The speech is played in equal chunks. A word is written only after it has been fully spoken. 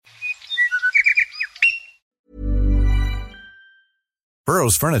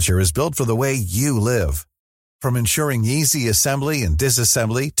Burrow's furniture is built for the way you live. From ensuring easy assembly and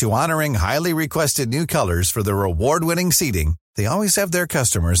disassembly to honoring highly requested new colors for their award-winning seating, they always have their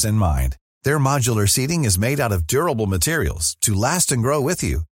customers in mind. Their modular seating is made out of durable materials to last and grow with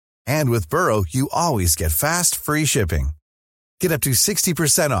you. And with Burrow, you always get fast, free shipping. Get up to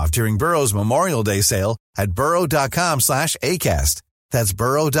 60% off during Burrow's Memorial Day sale at burrow.com/ACAST. That's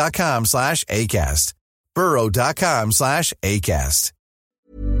burrow.com/ACAST. burrow.com/ACAST.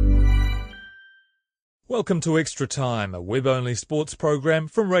 Welcome to Extra Time, a web-only sports program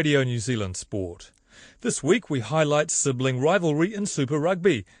from Radio New Zealand Sport. This week we highlight sibling rivalry in Super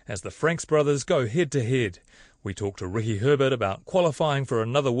Rugby as the Franks brothers go head-to-head. We talk to Ricky Herbert about qualifying for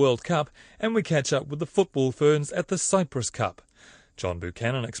another World Cup, and we catch up with the football ferns at the Cyprus Cup. John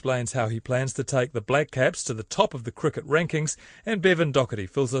Buchanan explains how he plans to take the Black Caps to the top of the cricket rankings, and Bevan Doherty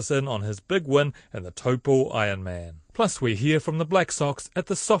fills us in on his big win in the Taupo Ironman. Plus we hear from the Black Sox at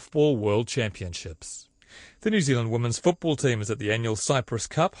the Softball World Championships. The New Zealand women's football team is at the annual Cyprus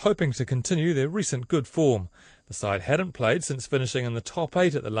Cup, hoping to continue their recent good form. The side hadn't played since finishing in the top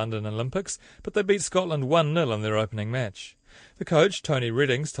 8 at the London Olympics, but they beat Scotland 1-0 in their opening match. The coach, Tony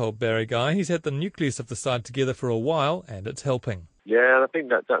Reddings, told Barry Guy he's had the nucleus of the side together for a while and it's helping. Yeah, and I think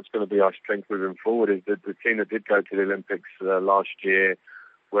that's going to be our strength moving forward, is that the team that did go to the Olympics last year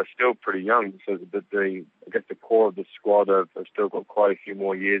were still pretty young, so I guess the core of the squad have still got quite a few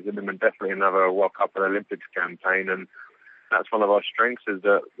more years in them, and definitely another World Cup and Olympics campaign. And that's one of our strengths, is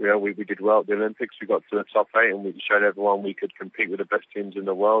that we did well at the Olympics. We got to the top 8 and we showed everyone we could compete with the best teams in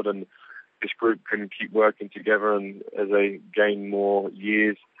the world. And this group can keep working together, and as they gain more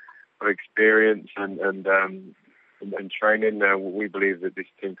years of experience and training, we believe that this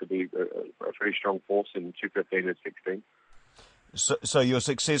team could be a pretty strong force in 2015 and 16. So your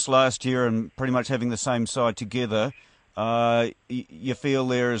success last year and pretty much having the same side together, you feel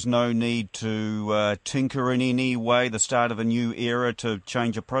there is no need to tinker in any way, the start of a new era, to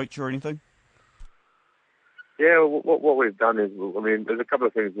change approach or anything? Yeah, what we've done is, there's a couple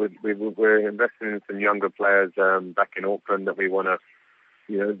of things. We're investing in some younger players back in Auckland that we want to,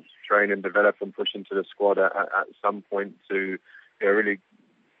 train and develop and push into the squad at some point to really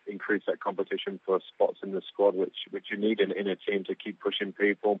increase that competition for spots in the squad, which you need in a team to keep pushing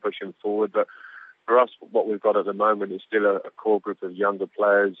people and pushing forward. But for us, what we've got at the moment is still a core group of younger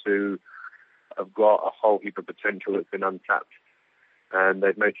players who have got a whole heap of potential that's been untapped. And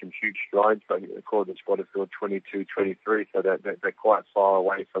they've made some huge strides, but the core of the squad is still 22, 23, so they're quite far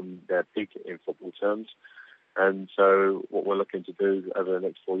away from their peak in football terms. And so what we're looking to do over the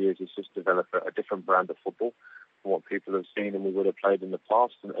next 4 years is just develop a different brand of football from what people have seen and we would have played in the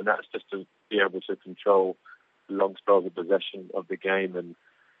past. And that's just to be able to control long spells of possession of the game. And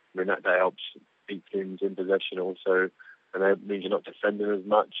that helps beat teams in possession also. And that means you're not defending as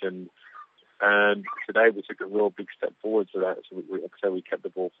much. And today we took a real big step forward to that. So we kept the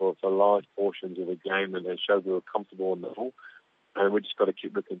ball for large portions of the game and showed we were comfortable on the ball. And we just got to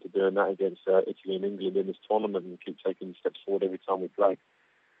keep looking to doing that against Italy and England in this tournament and keep taking steps forward every time we play.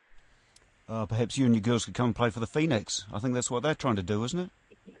 Perhaps you and your girls could come and play for the Phoenix. I think that's what they're trying to do, isn't it?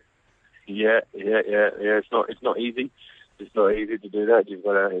 Yeah. It's not easy. It's not easy to do that.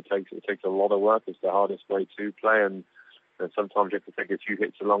 It takes a lot of work. It's the hardest way to play, and sometimes you have to take a few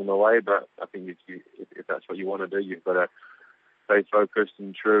hits along the way. But I think if that's what you want to do, you've got to stay focused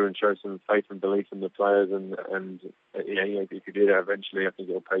and true and show some faith and belief in the players. And if you do that, eventually, I think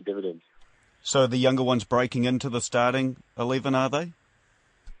it'll pay dividends. So the younger ones breaking into the starting 11, are they?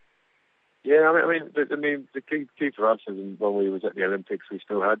 Yeah, the key for us is when we was at the Olympics, we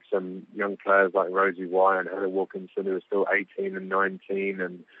still had some young players like Rosie Wyatt and Heather Wilkinson who were still 18 and 19,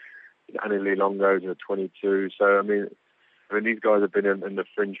 and Annie Longo who are 22. So these guys have been in the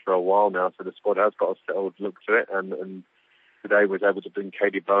fringe for a while now, so the squad has got a settled look to it. And today was able to bring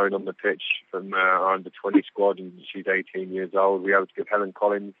Katie Bowen on the pitch from our under-20 squad, and she's 18 years old. We were able to give Helen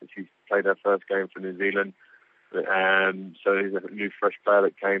Collins, she's played her first game for New Zealand. So there's a new fresh player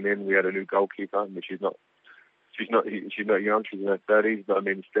that came in. We had a new goalkeeper, but she's not young. She's in her 30s, but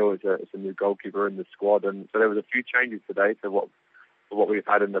still it's a new goalkeeper in the squad. And so there was a few changes today to what we've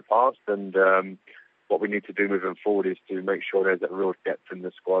had in the past. And what we need to do moving forward is to make sure there's a real depth in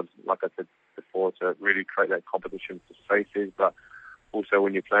the squad, like I said before, to really create that competition for faces. But also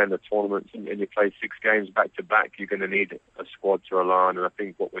when you're playing the tournaments and you play 6 games back to back, you're going to need a squad to align. And I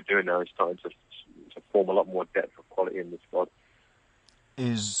think what we're doing now is starting to form a lot more depth of quality in the squad.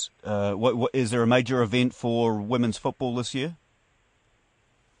 Is there a major event for women's football this year?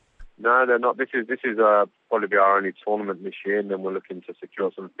 No, they're not. This is probably be our only tournament this year, and then we're looking to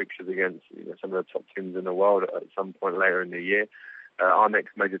secure some fixtures against some of the top teams in the world at some point later in the year. our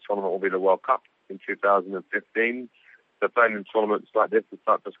next major tournament will be the World Cup in 2015. So playing in tournaments like this, the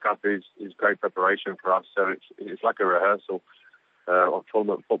Cyprus Cup, is great preparation for us. So it's like a rehearsal of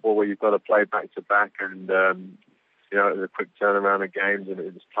tournament football where you've got to play back to back, and the quick turnaround of games, and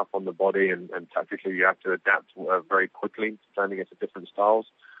it's tough on the body, and tactically you have to adapt very quickly to playing against the different styles.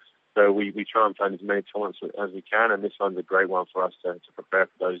 So we try and play as many tournaments as we can, and this one's a great one for us to prepare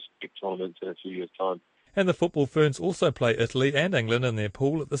for those big tournaments in a few years' time. And the football ferns also play Italy and England in their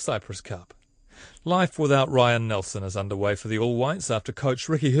pool at the Cyprus Cup. Life without Ryan Nelson is underway for the All Whites after coach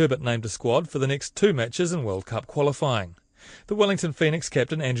Ricky Herbert named a squad for the next 2 matches in World Cup qualifying. The Wellington Phoenix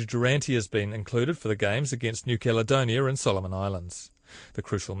captain Andrew Durante has been included for the games against New Caledonia and Solomon Islands. The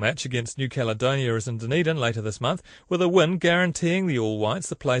crucial match against New Caledonia is in Dunedin later this month, with a win guaranteeing the All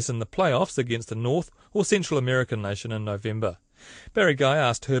Whites a place in the playoffs against a North or Central American nation in November. Barry Guy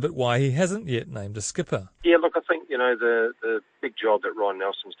asked Herbert why he hasn't yet named a skipper. Yeah, look, I think, the big job that Ryan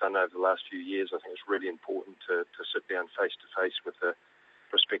Nelson's done over the last few years, I think it's really important to sit down face-to-face with the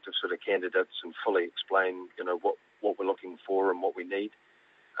prospective sort of candidates and fully explain, what we're looking for and what we need.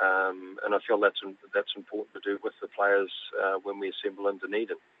 And I feel that's important to do with the players when we assemble in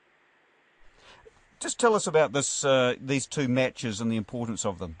Dunedin. Just tell us about these 2 matches and the importance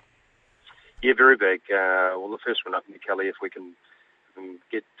of them. Yeah, very big. Well, the first one up in Kelly, if we can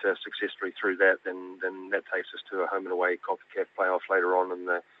get successfully through that, then that takes us to a home and away CONCACAF playoff later on in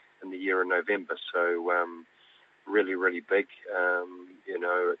the year in November. So really, really big.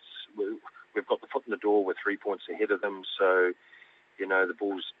 We've got the foot in the door. We're 3 points ahead of them. So the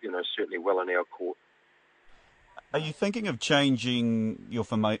ball's certainly well in our court. Are you thinking of changing your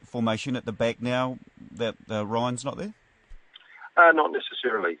formation at the back now that Ryan's not there? Not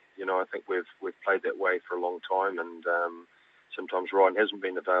necessarily. I think we've played that way for a long time, and sometimes Ryan hasn't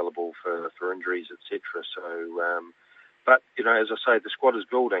been available for injuries, etc. So, but as I say, the squad is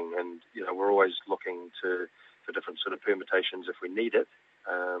building, and we're always looking for different sort of permutations if we need it.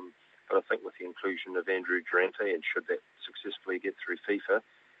 But I think with the inclusion of Andrew Durante, and should that successfully get through FIFA,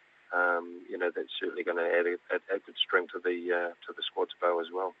 that's certainly going to add a good string to the squad's bow as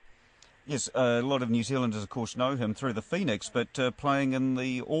well. Yes, a lot of New Zealanders, of course, know him through the Phoenix, but playing in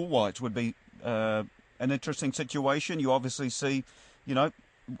the All Whites would be an interesting situation. You obviously see,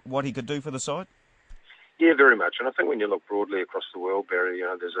 what he could do for the side. Yeah, very much. And I think when you look broadly across the world, Barry,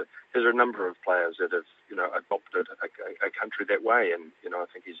 there's a number of players that have, adopted a country that way. And, I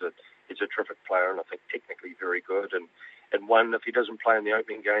think he's a terrific player, and I think technically very good. And one, if he doesn't play in the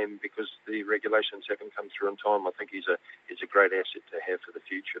opening game because the regulations haven't come through in time, I think he's a great asset to have for the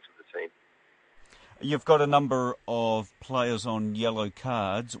future for the team. You've got a number of players on yellow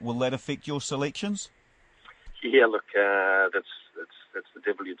cards. Will that affect your selections? Yeah, look, that's the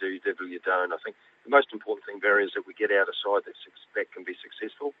devil you do, devil you don't. I think the most important thing, Barry, is that we get out a side that can be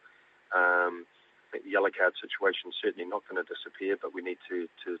successful. I think the yellow card situation is certainly not going to disappear, but we need to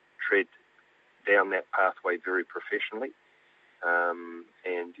tread down that pathway very professionally, and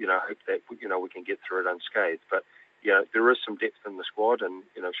hope that we can get through it unscathed. But there is some depth in the squad, and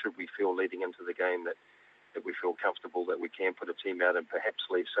should we feel leading into the game that we feel comfortable that we can put a team out and perhaps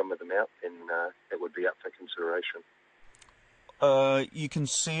leave some of them out, then that would be up for consideration. You can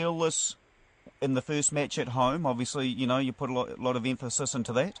seal this in the first match at home. Obviously, you put a lot of emphasis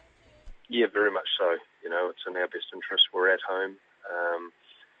into that. Yeah, very much so. It's in our best interest. We're at home.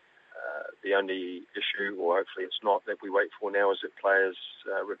 The only issue, or hopefully it's not, that we wait for now is that players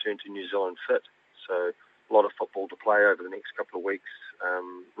return to New Zealand fit. So a lot of football to play over the next couple of weeks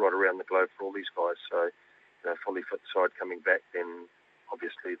right around the globe for all these guys. So fully fit side coming back, then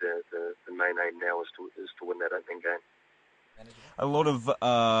obviously the main aim now is to win that opening game. A lot of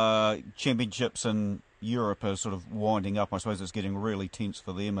championships in Europe are sort of winding up. I suppose it's getting really tense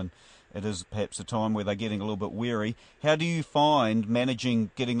for them, and it is perhaps a time where they're getting a little bit weary. How do you find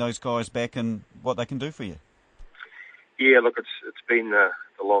managing getting those guys back and what they can do for you? Yeah, look, it's been the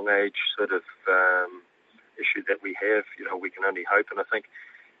long age sort of issue that we have. We can only hope, and I think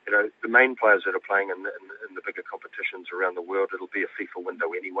the main players that are playing in the bigger competitions around the world, it'll be a FIFA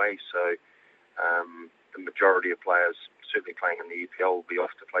window anyway. So the majority of players certainly playing in the EPL will be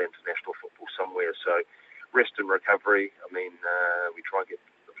off to play international football somewhere. So rest and recovery. I mean, we try and get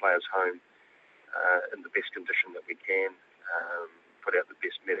the players home in the best condition that we can, put out the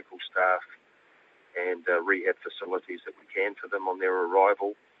best medical staff and rehab facilities that we can for them on their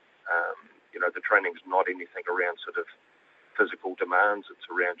arrival. The training's not anything around sort of physical demands. It's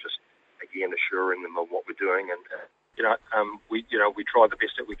around just, again, assuring them of what we're doing. And, we try the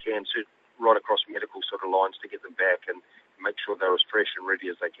best that we can right across medical sort of lines to get them back and make sure they're as fresh and ready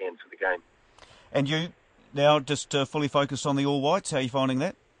as they can for the game. And now just fully focused on the All Whites. How are you finding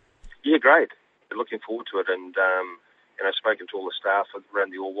that? Yeah, great. We're looking forward to it, and spoken to all the staff around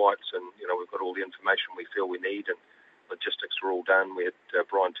the All Whites, and we've got all the information we feel we need, and logistics are all done. We had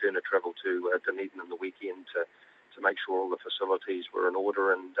Brian Turner travel to Dunedin on the weekend to make sure all the facilities were in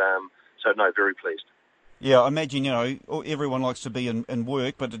order, and very pleased. Yeah, I imagine, everyone likes to be in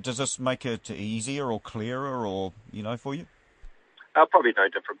work, but does this make it easier or clearer or, for you? Probably no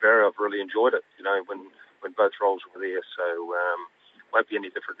different, Barry. I've really enjoyed it, when both roles were there, so won't be any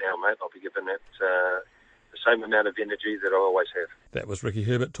different now, mate. I'll be giving it the same amount of energy that I always have. That was Ricky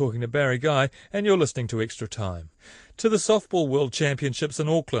Herbert talking to Barry Guy, and you're listening to Extra Time. To the Softball World Championships in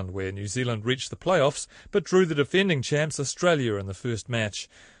Auckland, where New Zealand reached the playoffs, but drew the defending champs Australia in the first match.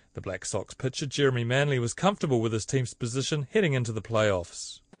 The Black Sox pitcher Jeremy Manley was comfortable with his team's position heading into the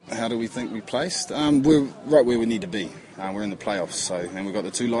playoffs. How do we think we placed? We're right where we need to be. We're in the playoffs, and we've got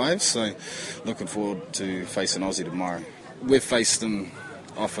the 2 lives, so looking forward to facing Aussie tomorrow. We've faced them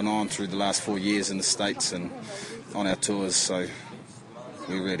off and on through the last 4 years in the States and on our tours, so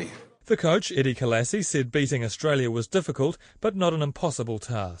we're ready. The coach, Eddie Kalassi, said beating Australia was difficult, but not an impossible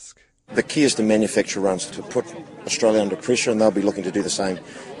task. The key is to manufacture runs, to put Australia under pressure, and they'll be looking to do the same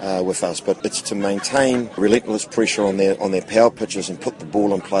with us. But it's to maintain relentless pressure on their power pitches and put the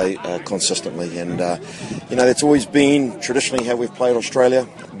ball in play consistently. And, that's always been traditionally how we've played Australia,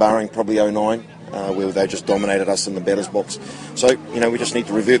 barring probably 2009. Where they just dominated us in the batter's box. So, we just need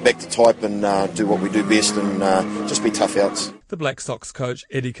to revert back to type and do what we do best and just be tough outs. The Black Sox coach,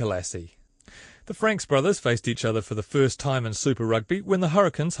 Eddie Kalassi. The Franks brothers faced each other for the first time in Super Rugby when the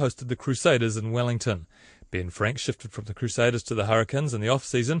Hurricanes hosted the Crusaders in Wellington. Ben Franks shifted from the Crusaders to the Hurricanes in the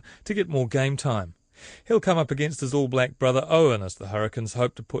off-season to get more game time. He'll come up against his all-black brother Owen as the Hurricanes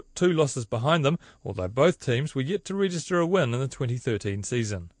hope to put 2 losses behind them, although both teams were yet to register a win in the 2013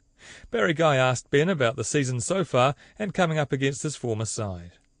 season. Barry Guy asked Ben about the season so far and coming up against his former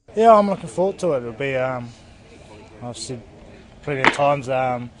side. Yeah, I'm looking forward to it. It'll be, I've said plenty of times,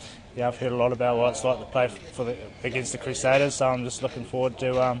 I've heard a lot about what it's like to play against the Crusaders, so I'm just looking forward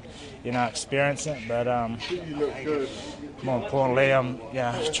to, experiencing it. But more importantly, I'm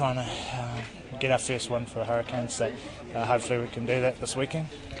trying to get our first win for the Hurricanes, so hopefully we can do that this weekend.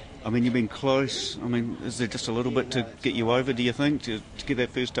 I mean, you've been close. I mean, is there just a little bit to get you over, do you think, to get that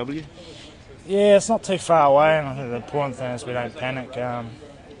first W? Yeah, it's not too far away, and I think the important thing is we don't panic.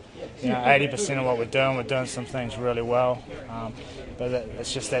 80% of what we're doing some things really well. But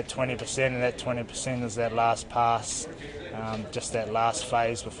it's just that 20%, and that 20% is that last pass, just that last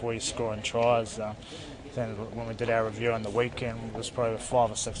phase before you're scoring tries. Then when we did our review on the weekend, there was probably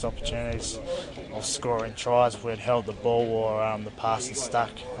 5 or 6 opportunities of scoring tries if we had held the ball or the pass is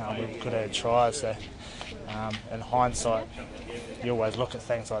stuck. We could have had tries. So, in hindsight, you always look at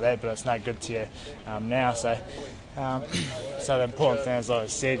things like that, but it's no good to you now. So the important thing is, like I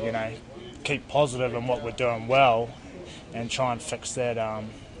said, keep positive in what we're doing well and try and fix that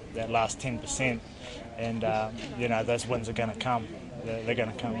last 10%. And, those wins are going to come. They're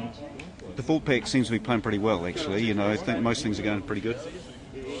going to come. The full pack seems to be playing pretty well, actually. I think most things are going pretty good.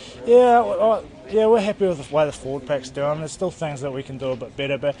 Yeah, we're happy with the way the forward pack's doing. There's still things that we can do a bit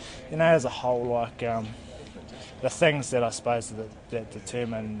better, but as a whole, the things that I suppose that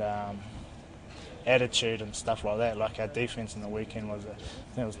determine attitude and stuff like that, like our defence in the weekend was, I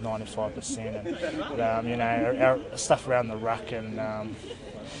think it was 95%, and our stuff around the ruck and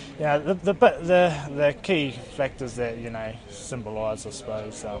the key factors that symbolise, I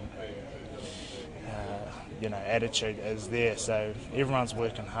suppose. Attitude is there, so everyone's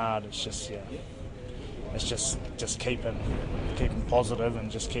working hard. It's just keeping positive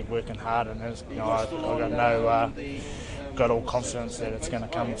and just keep working hard. And I've got all confidence that it's going to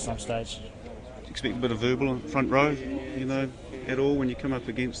come at some stage. Do you expect a bit of verbal on the front row, at all when you come up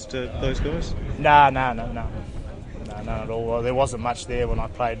against those guys? No, none at all. Well, there wasn't much there when I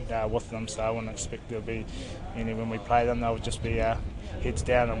played with them, so I wouldn't expect there'll be any when we play them. They'll just be heads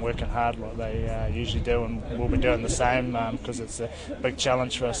down and working hard like they usually do, and we'll be doing the same because it's a big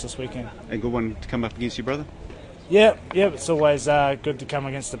challenge for us this weekend. A good one to come up against your brother? Yeah, it's always good to come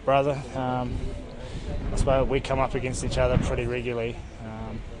against a brother. I suppose we come up against each other pretty regularly,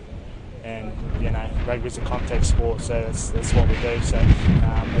 and rugby's a contact sport, so that's what we do. So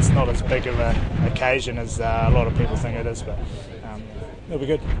it's not as big of an occasion as a lot of people think it is, but it'll be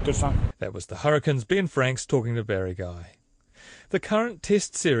good fun. That was the Hurricanes' Ben Franks talking to Barry Guy. The current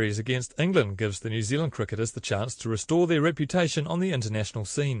Test series against England gives the New Zealand cricketers the chance to restore their reputation on the international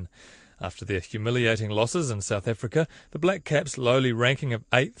scene. After their humiliating losses in South Africa, the Black Caps' lowly ranking of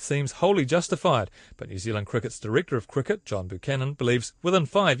 8th seems wholly justified, but New Zealand Cricket's Director of Cricket, John Buchanan, believes within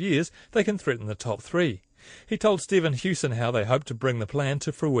 5 years they can threaten the top 3. He told Stephen Hewson how they hope to bring the plan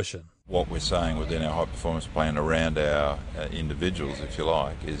to fruition. What we're saying within our high performance plan around our individuals, if you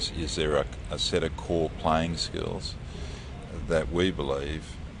like, is there a set of core playing skills that we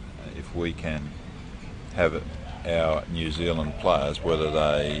believe if we can have our New Zealand players, whether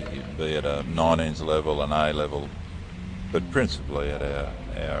they be at a 19s level, an A level, but principally at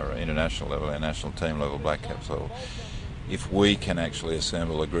our international level, our national team level, Black Caps level, if we can actually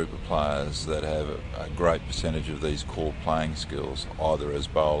assemble a group of players that have a great percentage of these core playing skills, either as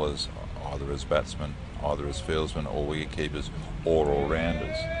bowlers, either as batsmen, either as fieldsmen or wicketkeepers or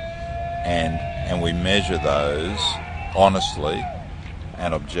all-rounders, and we measure those honestly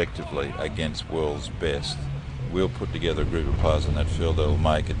and objectively against world's best, we'll put together a group of players in that field that will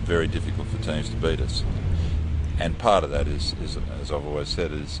make it very difficult for teams to beat us. And part of that is as I've always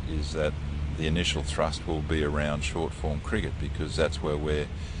said, is that the initial thrust will be around short form cricket, because that's where we're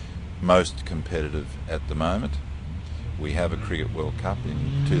most competitive at the moment. We have a Cricket World Cup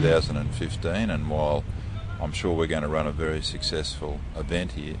in 2015, and while I'm sure we're going to run a very successful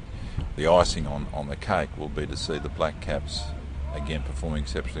event here, the icing on the cake will be to see the Black Caps again performing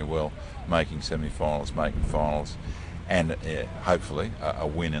exceptionally well, making semi-finals, making finals, and hopefully a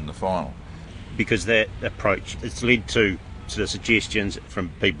win in the final. Because that approach, it's led to sort of suggestions from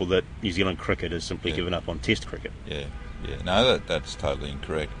people that New Zealand cricket has simply given up on Test cricket. Yeah. No, that's totally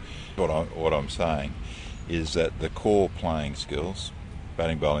incorrect. What I'm saying is that the core playing skills,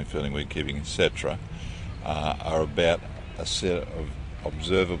 batting, bowling, fielding, wicket-keeping, etc., are about a set of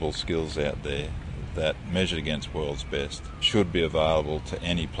observable skills out there that, measured against world's best, should be available to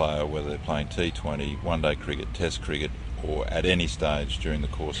any player, whether they're playing T20, one-day cricket, Test cricket, or at any stage during the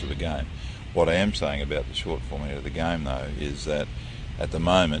course of a game. What I am saying about the short format of the game, though, is that at the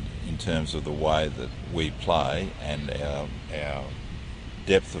moment, in terms of the way that we play and our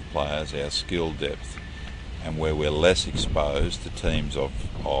depth of players, our skill depth, and where we're less exposed to teams of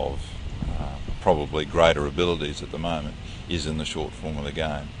probably greater abilities at the moment, is in the short form of the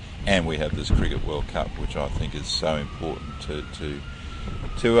game. And we have this Cricket World Cup, which I think is so important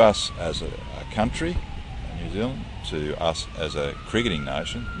to us as a country, New Zealand, to us as a cricketing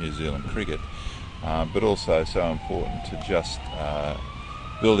nation, New Zealand cricket, but also so important to just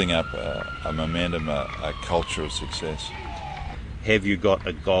building up a momentum, a culture of success. Have you got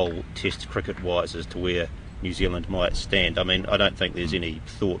a goal Test cricket-wise as to where New Zealand might stand? I mean, I don't think there's any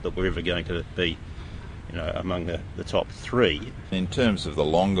thought that we're ever going to be, among the top three. In terms of the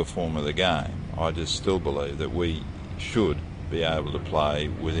longer form of the game, I just still believe that we should be able to play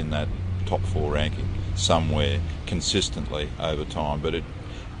within that top four ranking somewhere consistently over time, but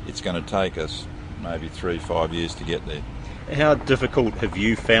it's going to take us maybe 3-5 years to get there. How difficult have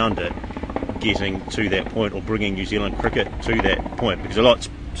you found it getting to that point, or bringing New Zealand cricket to that point? Because a lot's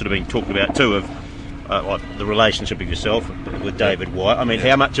sort of been talked about too of like the relationship of yourself with David White. I mean,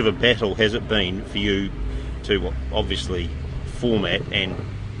 how much of a battle has it been for you to obviously format and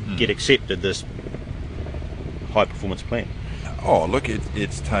get accepted this high performance plan? Oh, look,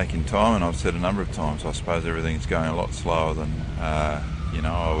 it's taking time, and I've said a number of times, I suppose everything's going a lot slower than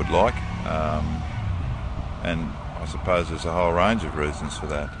I would like, and I suppose there's a whole range of reasons for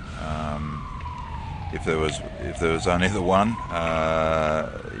that. If there was only the one,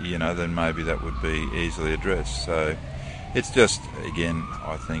 then maybe that would be easily addressed. So it's just, again,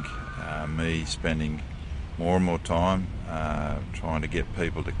 I think me spending more and more time trying to get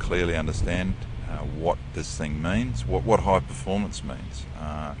people to clearly understand what this thing means, what high performance means.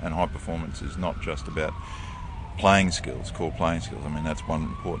 And high performance is not just about playing skills, core playing skills. I mean, that's one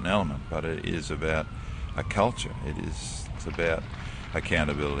important element, but it is about a culture. It's about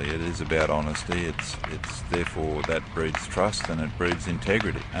accountability. It is about honesty. It's therefore that breeds trust and it breeds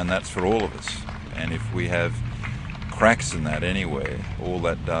integrity, and that's for all of us. And if we have cracks in that anywhere, all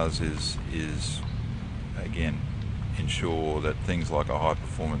that does is again ensure that things like a high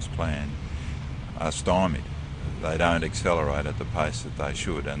performance plan are stymied. They don't accelerate at the pace that they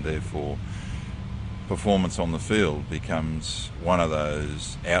should, and therefore performance on the field becomes one of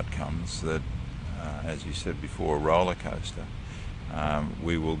those outcomes that, as you said before, a roller coaster.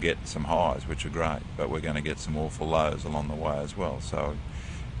 We will get some highs, which are great, but we're going to get some awful lows along the way as well. So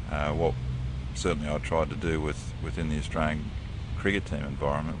what certainly I tried to do within the Australian cricket team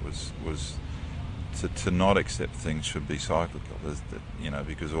environment was to not accept things should be cyclical,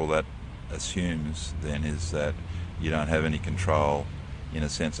 because all that assumes then is that you don't have any control, in a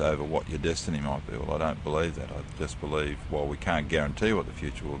sense, over what your destiny might be. Well, I don't believe that. I just believe, while we can't guarantee what the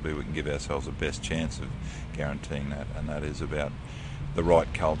future will be, we can give ourselves the best chance of guaranteeing that, and that is about the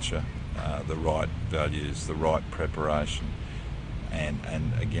right culture, the right values, the right preparation,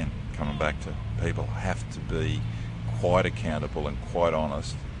 And again, coming back to people have to be quite accountable and quite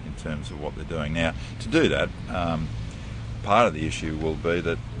honest in terms of what they're doing. Now, to do that, part of the issue will be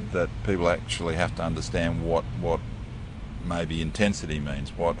that people actually have to understand what maybe intensity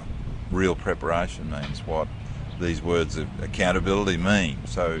means, what real preparation means, what these words of accountability mean.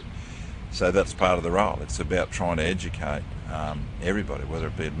 So that's part of the role. It's about trying to educate everybody, whether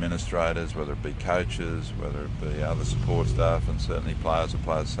it be administrators, whether it be coaches, whether it be other support staff, and certainly players or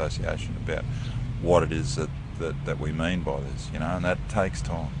Players Association, about what it is that we mean by this, and that takes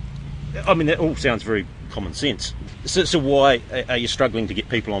time. I mean, that all sounds very common sense. So why are you struggling to get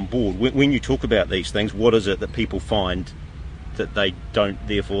people on board? When you talk about these things, what is it that people find that they don't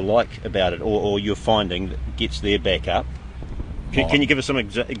therefore like about it, or you're finding that gets their back up? Can you give us some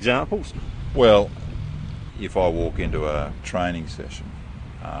examples? Well, if I walk into a training session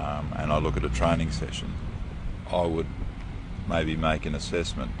and I look at a training session, I would maybe make an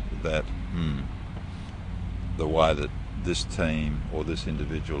assessment that the way that this team or this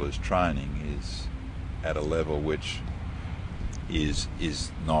individual is training is at a level which is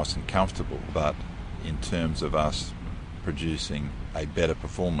nice and comfortable, but in terms of us producing a better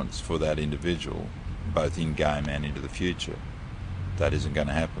performance for that individual, both in game and into the future, that isn't going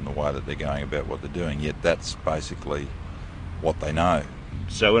to happen the way that they're going about what they're doing. Yet that's basically what they know.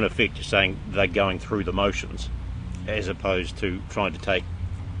 So in effect you're saying they're going through the motions as opposed to trying to take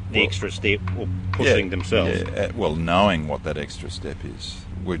the extra step or pushing themselves. Yeah, well, knowing what that extra step is.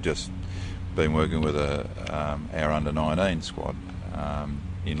 We've just been working with our under-19 squad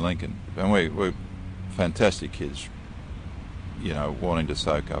in Lincoln, and we're fantastic kids, wanting to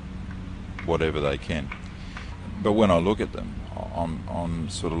soak up whatever they can. But when I look at them, I'm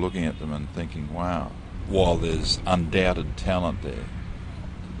sort of looking at them and thinking, wow, while there's undoubted talent there,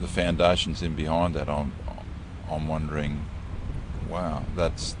 the foundations in behind that, I'm wondering, wow,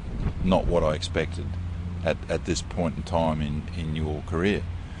 that's not what I expected at this point in time in your career.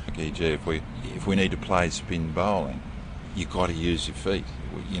 E.g., if we need to play spin bowling, you've got to use your feet,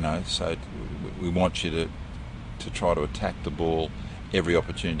 so we want you to try to attack the ball every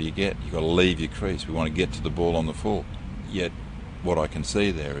opportunity you get. You've got to leave your crease. We want to get to the ball on the full. Yet what I can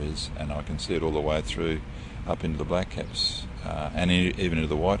see there is, and I can see it all the way through up into the Black Caps and even into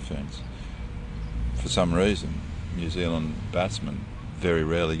the White Ferns, for some reason New Zealand batsmen very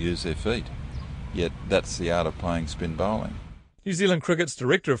rarely use their feet. Yet that's the art of playing spin bowling. New Zealand Cricket's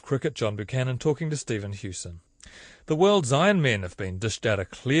Director of Cricket, John Buchanan, talking to Stephen Hewson. The world's Ironmen have been dished out a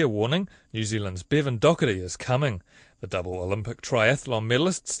clear warning. New Zealand's Bevan Doherty is coming. The double Olympic triathlon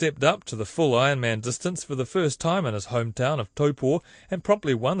medalist stepped up to the full Ironman distance for the first time in his hometown of Taupo and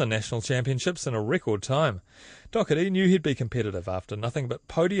promptly won the national championships in a record time. Doherty knew he'd be competitive after nothing but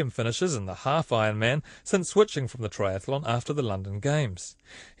podium finishes in the half Ironman since switching from the triathlon after the London Games.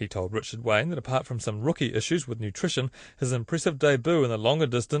 He told Richard Wayne that apart from some rookie issues with nutrition, his impressive debut in the longer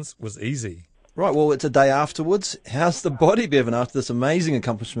distance was easy. Right, well, it's a day afterwards. How's the body, Bevan, after this amazing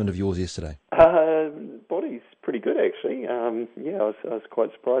accomplishment of yours yesterday? Body's pretty good, actually. I was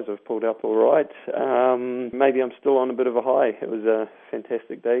quite surprised I've pulled up all right. Maybe I'm still on a bit of a high. It was a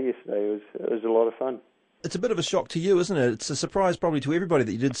fantastic day yesterday. It was a lot of fun. It's a bit of a shock to you, isn't it? It's a surprise probably to everybody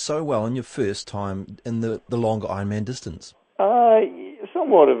that you did so well in your first time in the longer Ironman distance.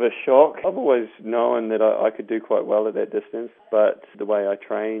 Somewhat of a shock. I've always known that I could do quite well at that distance, but the way I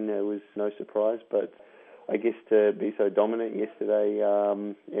train, it was no surprise. But I guess to be so dominant yesterday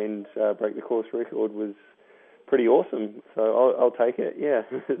and break the course record was pretty awesome. So I'll take it. Yeah,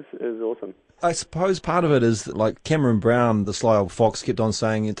 it was awesome. I suppose part of it is that, like Cameron Brown, the sly old fox, kept on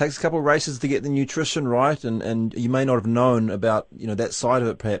saying it takes a couple of races to get the nutrition right, and you may not have known about that side of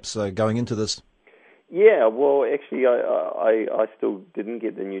it perhaps going into this. Yeah, well, actually, I still didn't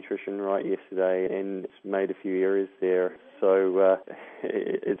get the nutrition right yesterday and made a few errors there. So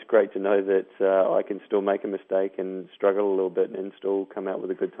it's great to know that I can still make a mistake and struggle a little bit and still come out with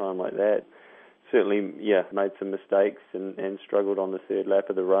a good time like that. Certainly, made some mistakes and struggled on the third lap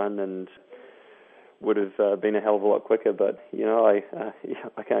of the run and would have been a hell of a lot quicker, but,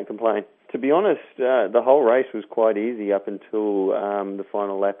 I can't complain. To be honest, the whole race was quite easy up until the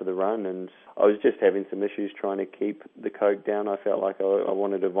final lap of the run, and I was just having some issues trying to keep the Coke down. I felt like I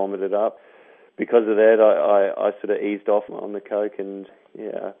wanted to vomit it up. Because of that, I sort of eased off on the Coke, and,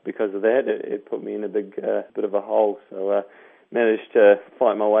 because of that, it put me in a big bit of a hole. So managed to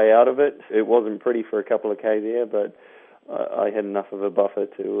fight my way out of it. It wasn't pretty for a couple of K there, but I had enough of a buffer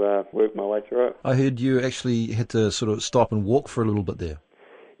to work my way through it. I heard you actually had to sort of stop and walk for a little bit there.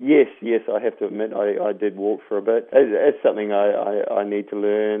 Yes, I have to admit I did walk for a bit. It's something I need to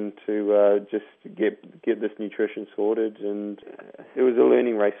learn to just get this nutrition sorted, and it was a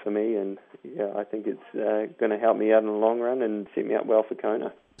learning race for me, and yeah, I think it's going to help me out in the long run and set me up well for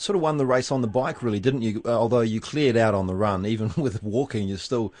Kona. Sort of won the race on the bike, really, didn't you? Although you cleared out on the run, even with walking, you're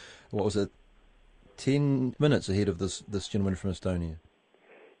still, 10 minutes ahead of this gentleman from Estonia.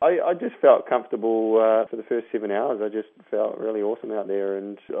 I just felt comfortable for the first 7 hours. I just felt really awesome out there,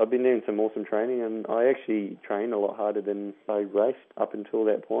 and I've been doing some awesome training, and I actually trained a lot harder than I raced up until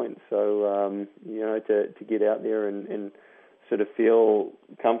that point. So, to get out there and sort of feel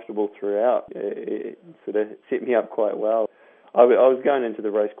comfortable throughout, it sort of set me up quite well. I was going into the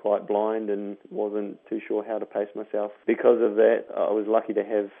race quite blind and wasn't too sure how to pace myself. Because of that, I was lucky to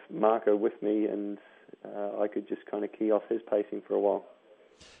have Marco with me, and I could just kind of key off his pacing for a while.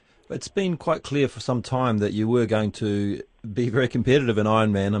 It's been quite clear for some time that you were going to be very competitive in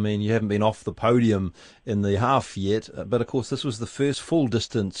Ironman. I mean, you haven't been off the podium in the half yet, but of course this was the first full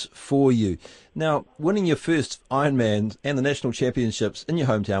distance for you. Now, winning your first Ironman and the national championships in your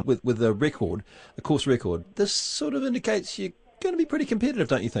hometown with a record, a course record, this sort of indicates you're going to be pretty competitive,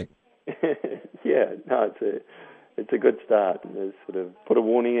 don't you think? Yeah, no, it's a good start. It's sort of put a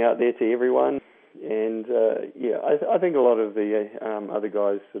warning out there to everyone. And, I think a lot of the other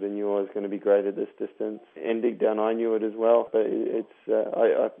guys sort of knew I was going to be great at this distance. And deep down I knew it as well. But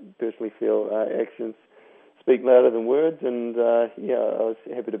I personally feel actions speak louder than words. And, I was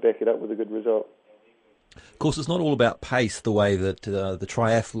happy to back it up with a good result. Of course, it's not all about pace the way that the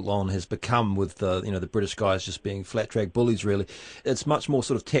triathlon has become with the British guys just being flat track bullies, really. It's much more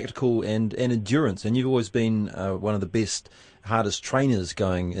sort of tactical and endurance. And you've always been one of the best, hardest trainers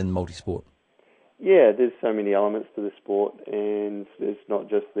going in multisport. Yeah, there's so many elements to the sport, and it's not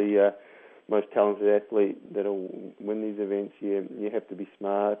just the most talented athlete that'll win these events. You have to be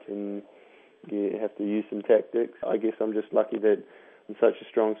smart, and you have to use some tactics. I guess I'm just lucky that I'm such a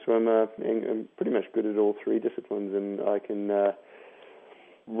strong swimmer and pretty much good at all three disciplines, and I can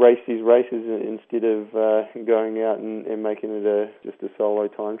race these races instead of going out and making it just a solo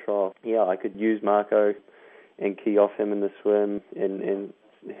time trial. Yeah, I could use Marco and key off him in the swim and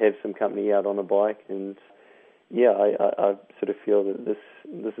have some company out on a bike, and I sort of feel that this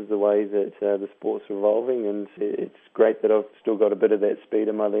is the way that the sport's evolving, and it's great that I've still got a bit of that speed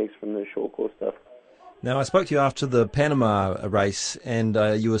in my legs from the short course stuff. Now, I spoke to you after the Panama race, and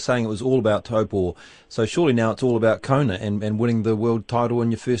you were saying it was all about Taupo, so surely now it's all about Kona and winning the world title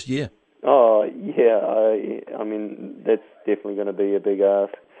in your first year. Oh, yeah, I mean, that's definitely going to be a big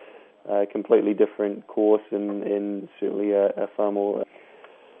ask. A completely different course, and certainly a far more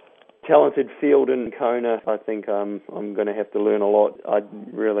talented field in Kona. I think I'm going to have to learn a lot.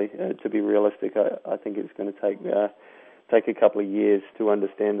 To be realistic, I think it's going to take a couple of years to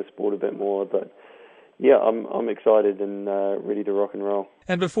understand the sport a bit more. But yeah, I'm excited and ready to rock and roll.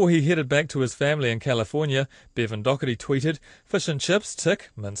 And before he headed back to his family in California, Bevan Doherty tweeted, "Fish and chips, tick.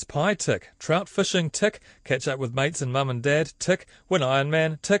 Mince pie, tick. Trout fishing, tick. Catch up with mates and mum and dad, tick. Win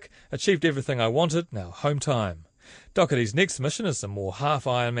Ironman, tick. Achieved everything I wanted, now home time." Doherty's next mission is some more half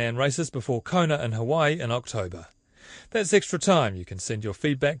Ironman races before Kona in Hawaii in October. That's Extra Time. You can send your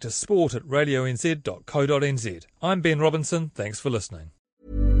feedback to sport@radionz.co.nz. I'm Ben Robinson. Thanks for listening.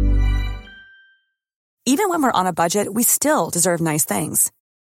 Even when we're on a budget, we still deserve nice things.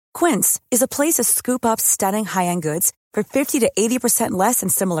 Quince is a place to scoop up stunning high-end goods for 50 to 80% less than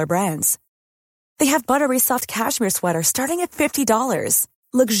similar brands. They have buttery soft cashmere sweaters starting at $50,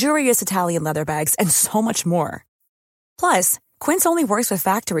 luxurious Italian leather bags, and so much more. Plus, Quince only works with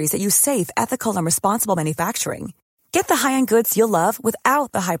factories that use safe, ethical, and responsible manufacturing. Get the high-end goods you'll love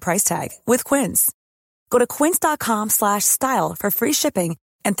without the high price tag with Quince. Go to quince.com/style for free shipping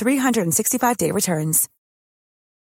and 365-day returns.